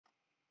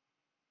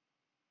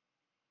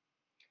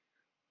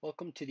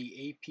Welcome to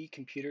the AP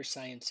Computer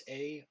Science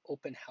A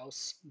Open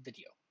House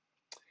video.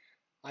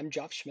 I'm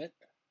Geoff Schmidt.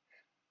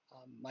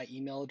 My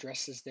email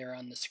address is there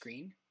on the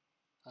screen.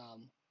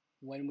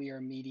 When we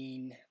are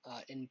meeting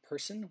in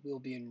person, we'll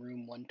be in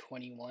room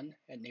 121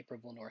 at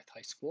Naperville North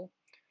High School.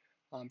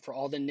 For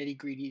all the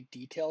nitty-gritty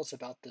details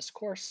about this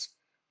course,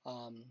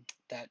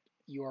 that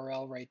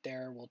URL right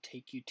there will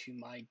take you to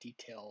my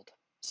detailed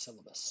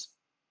syllabus.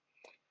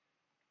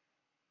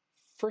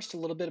 First, a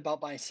little bit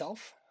about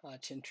myself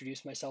to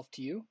introduce myself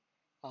to you.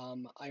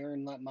 I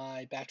earned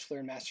my bachelor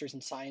and master's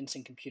in science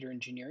and computer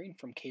engineering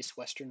from Case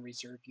Western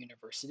Reserve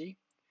University.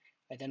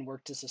 I then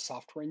worked as a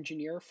software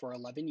engineer for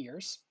 11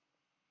 years.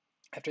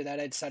 After that,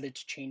 I decided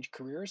to change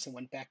careers and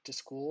went back to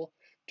school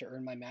to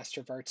earn my Master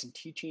of Arts in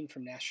Teaching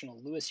from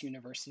National Louis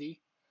University.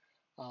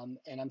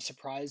 And I'm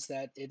surprised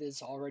that it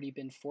has already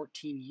been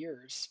 14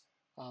 years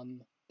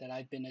that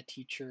I've been a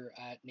teacher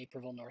at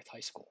Naperville North High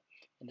School.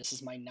 And this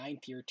is my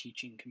 9th year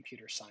teaching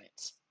computer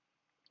science.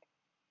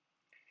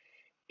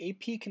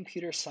 AP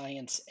Computer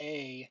Science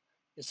A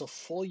is a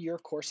full year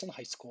course in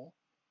high school,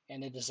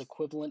 and it is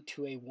equivalent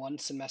to a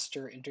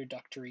one-semester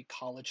introductory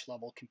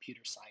college-level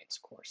computer science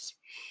course.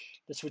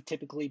 This would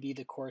typically be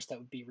the course that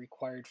would be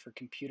required for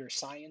computer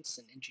science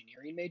and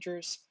engineering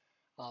majors.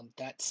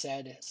 That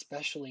said,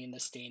 especially in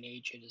this day and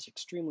age, it is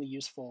extremely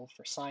useful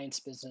for science,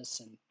 business,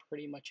 and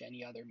pretty much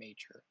any other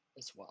major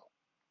as well.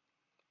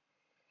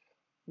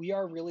 We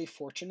are really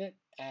fortunate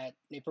at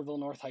Naperville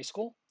North High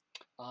School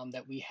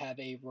that we have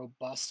a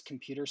robust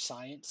computer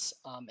science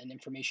and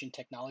information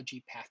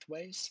technology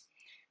pathways.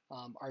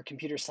 Our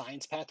computer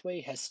science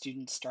pathway has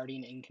students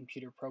starting in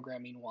computer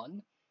programming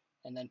 1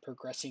 and then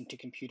progressing to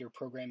computer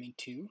programming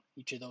 2.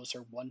 Each of those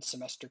are one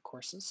semester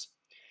courses.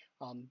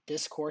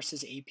 This course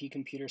is AP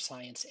Computer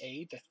Science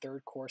A, the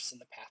third course in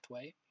the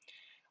pathway.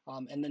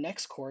 And the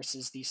next course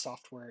is the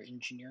software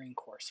engineering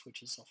course,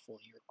 which is a full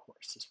year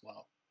course as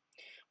well.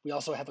 We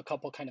also have a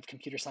couple kind of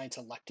computer science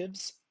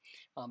electives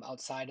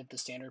outside of the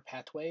standard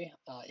pathway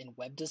in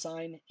web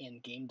design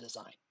and game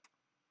design.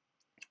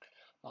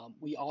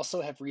 We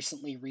also have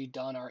recently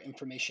redone our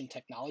information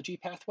technology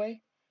pathway.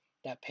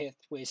 That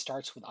pathway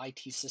starts with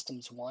IT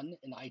Systems 1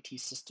 and IT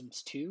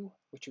Systems 2,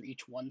 which are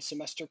each one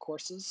semester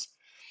courses,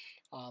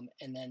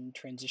 and then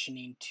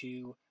transitioning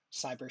to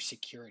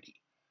cybersecurity.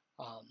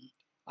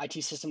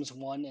 IT Systems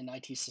 1 and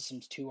IT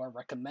Systems 2 are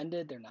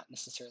recommended. They're not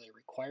necessarily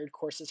required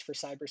courses for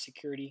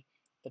cybersecurity,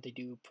 but they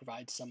do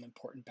provide some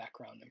important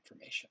background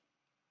information.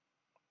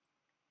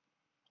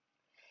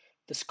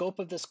 The scope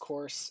of this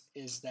course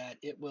is that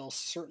it will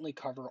certainly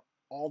cover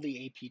all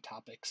the AP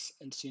topics,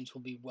 and students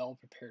will be well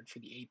prepared for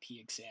the AP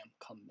exam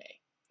come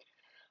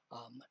May.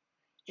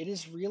 It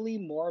is really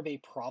more of a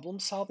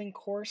problem-solving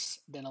course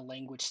than a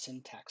language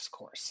syntax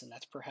course, and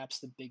that's perhaps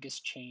the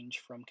biggest change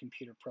from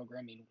computer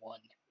programming 1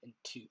 and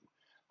 2.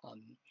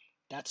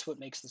 That's what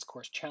makes this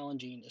course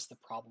challenging, is the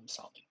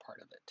problem-solving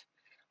part of it.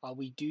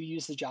 We do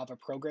use the Java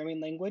programming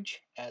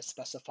language as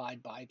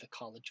specified by the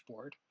College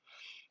Board.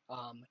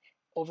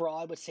 Overall,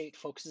 I would say it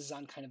focuses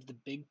on kind of the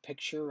big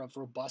picture of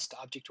robust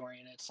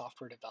object-oriented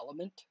software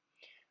development.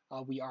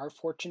 We are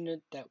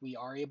fortunate that we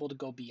are able to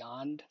go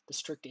beyond the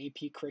strict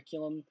AP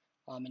curriculum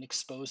and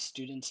expose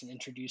students and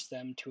introduce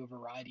them to a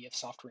variety of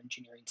software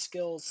engineering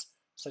skills,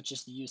 such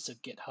as the use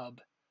of GitHub,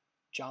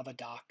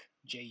 JavaDoc,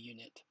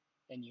 JUnit,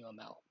 and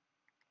UML.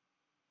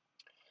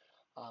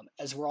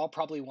 As we're all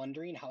probably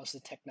wondering, how is the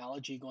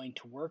technology going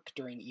to work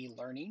during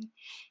e-learning?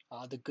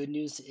 The good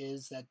news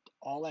is that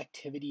all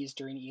activities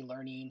during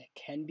e-learning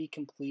can be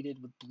completed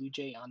with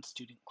BlueJ on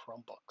student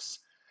Chromebooks.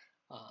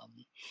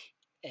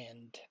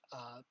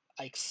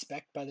 I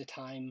expect by the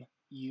time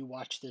you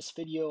watch this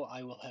video,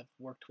 I will have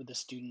worked with the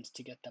students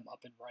to get them up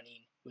and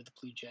running with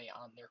BlueJ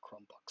on their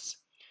Chromebooks.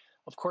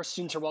 Of course,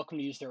 students are welcome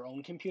to use their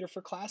own computer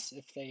for class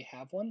if they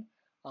have one,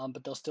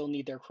 but they'll still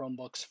need their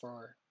Chromebooks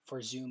for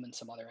Zoom and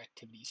some other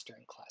activities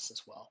during class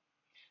as well.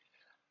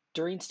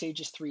 During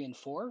stages 3 and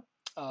 4,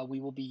 we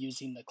will be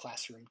using the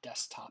classroom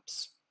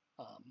desktops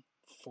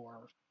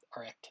for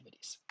our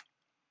activities.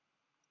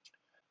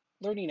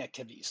 Learning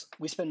activities.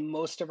 We spend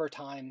most of our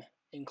time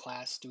in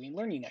class doing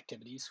learning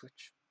activities,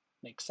 which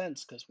makes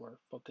sense because we're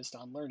focused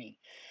on learning.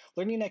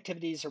 Learning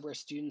activities are where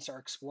students are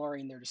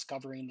exploring, they're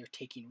discovering, they're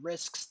taking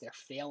risks, they're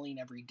failing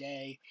every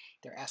day,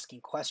 they're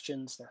asking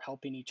questions, they're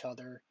helping each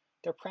other,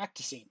 they're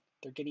practicing,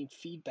 they're getting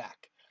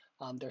feedback,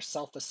 they're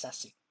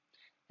self-assessing.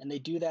 And they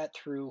do that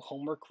through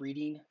homework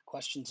reading,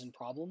 questions and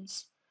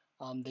problems.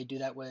 They do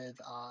that with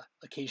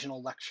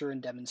occasional lecture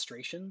and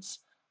demonstrations.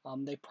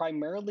 They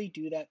primarily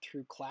do that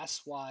through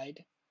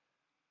class-wide,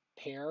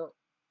 pair,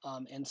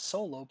 and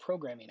solo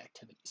programming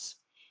activities.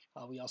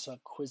 We also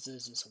have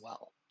quizzes as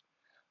well.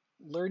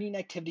 Learning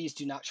activities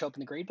do not show up in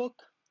the gradebook.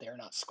 They are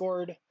not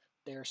scored.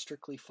 They are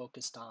strictly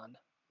focused on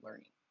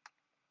learning.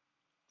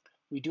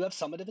 We do have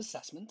summative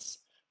assessments.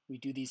 We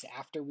do these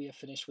after we have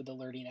finished with the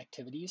learning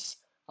activities.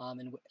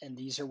 And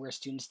these are where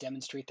students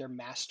demonstrate their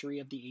mastery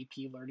of the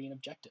AP learning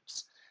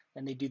objectives.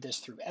 And they do this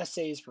through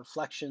essays,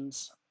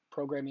 reflections,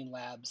 programming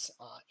labs,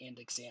 and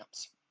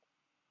exams.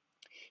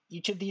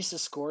 Each of these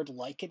is scored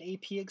like an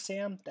AP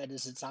exam. That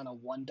is, it's on a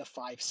 1 to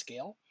 5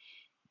 scale.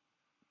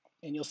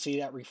 And you'll see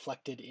that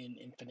reflected in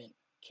Infinite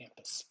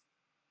Campus.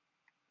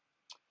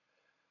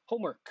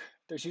 Homework.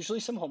 There's usually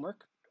some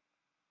homework.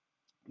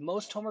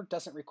 Most homework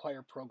doesn't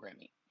require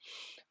programming.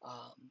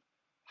 Um,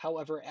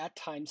 However, at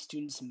times,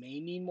 students may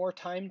need more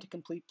time to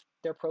complete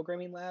their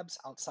programming labs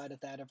outside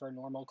of that of our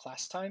normal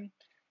class time,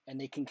 and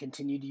they can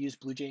continue to use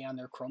BlueJ on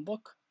their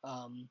Chromebook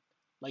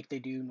like they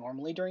do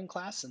normally during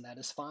class, and that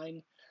is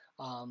fine.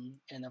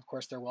 And of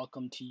course, they're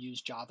welcome to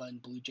use Java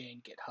and BlueJ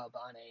and GitHub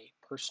on a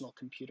personal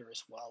computer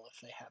as well if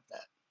they have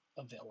that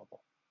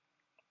available.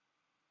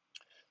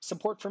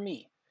 Support for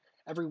me.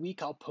 Every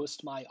week I'll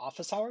post my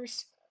office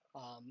hours,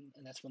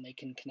 and that's when they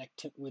can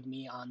connect with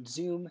me on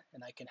Zoom,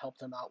 and I can help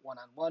them out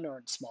one-on-one or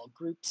in small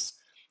groups.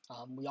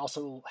 We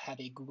also have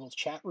a Google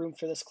chat room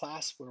for this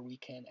class where we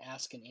can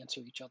ask and answer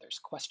each other's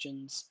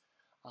questions.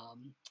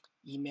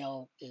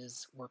 Email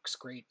works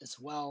great as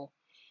well.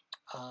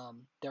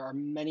 There are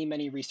many,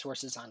 many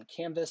resources on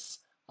Canvas,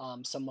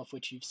 some of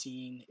which you've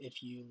seen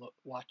if you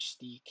watch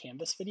the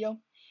Canvas video.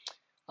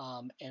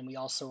 And we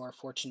also are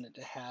fortunate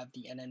to have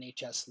the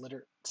NNHS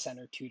Literate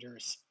Center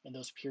tutors and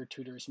those peer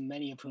tutors,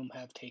 many of whom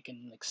have taken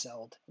and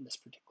excelled in this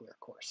particular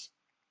course.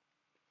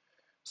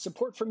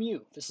 Support from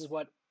you. This is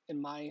what,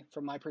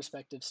 from my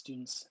perspective,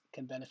 students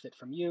can benefit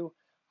from you.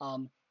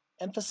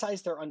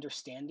 Emphasize their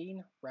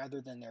understanding rather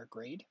than their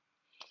grade.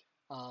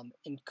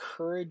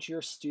 Encourage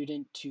your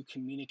student to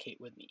communicate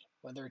with me,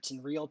 whether it's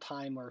in real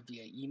time or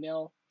via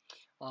email.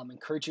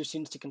 Encourage your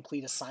students to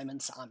complete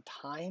assignments on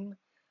time.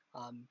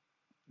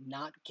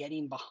 Not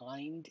getting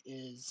behind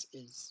is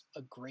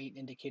a great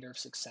indicator of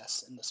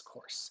success in this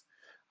course.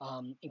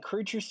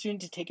 Encourage your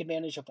student to take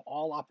advantage of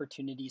all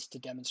opportunities to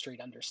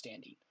demonstrate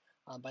understanding.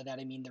 By that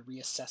I mean the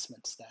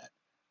reassessments that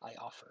I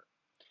offer.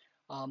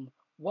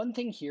 One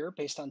thing here,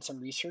 based on some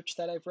research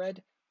that I've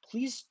read,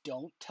 please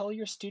don't tell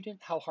your student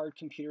how hard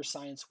computer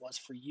science was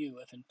for you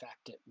if in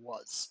fact it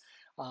was.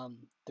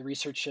 The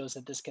research shows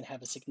that this can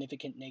have a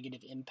significant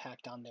negative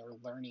impact on their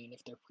learning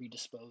if they're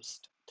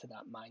predisposed to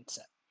that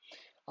mindset.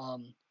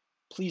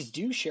 Please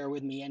do share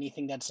with me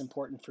anything that's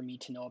important for me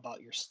to know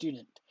about your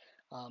student.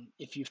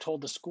 If you've told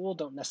the school,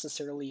 don't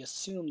necessarily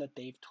assume that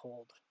they've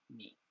told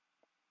me.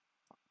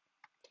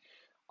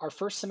 Our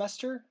first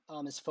semester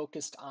is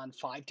focused on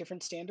 5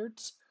 different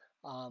standards.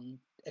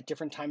 At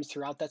different times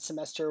throughout that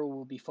semester,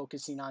 we'll be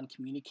focusing on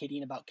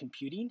communicating about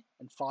computing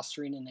and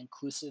fostering an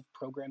inclusive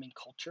programming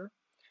culture.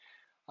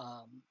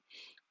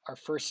 Our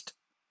first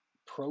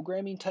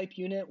programming type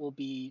unit will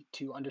be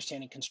to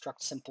understand and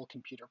construct simple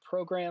computer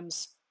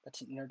programs.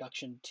 That's an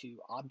introduction to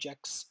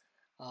objects.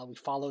 We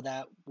follow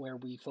that where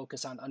we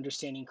focus on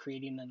understanding,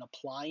 creating, and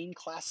applying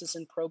classes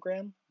in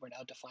program. We're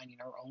now defining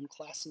our own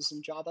classes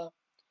in Java.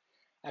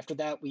 After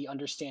that, we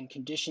understand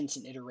conditions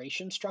and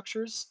iteration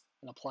structures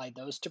and apply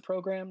those to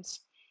programs.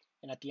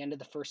 And at the end of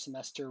the first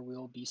semester,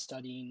 we'll be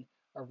studying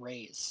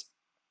arrays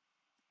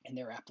and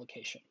their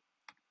application.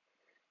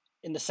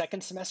 In the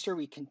second semester,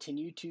 we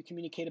continue to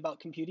communicate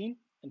about computing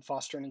and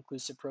foster an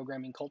inclusive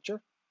programming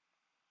culture.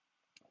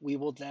 We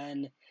will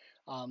then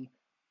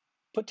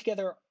put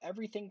together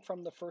everything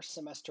from the first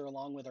semester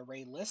along with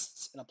array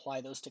lists and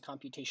apply those to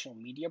computational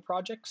media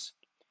projects.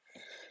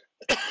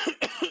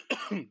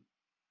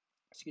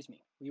 Excuse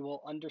me. We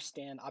will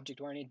understand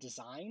object-oriented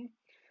design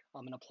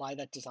and apply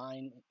that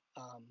design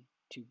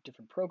to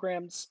different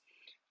programs.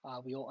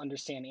 We will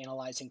understand,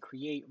 analyze, and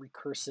create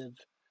recursive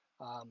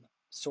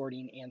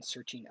sorting and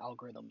searching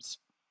algorithms.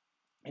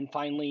 And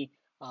finally,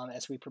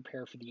 as we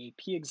prepare for the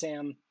AP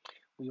exam,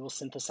 we will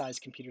synthesize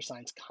computer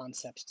science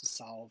concepts to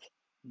solve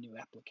new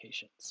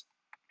applications.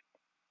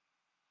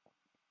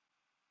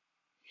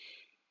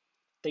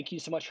 Thank you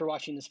so much for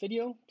watching this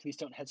video. Please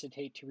don't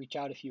hesitate to reach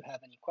out if you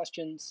have any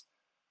questions.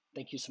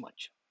 Thank you so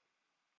much.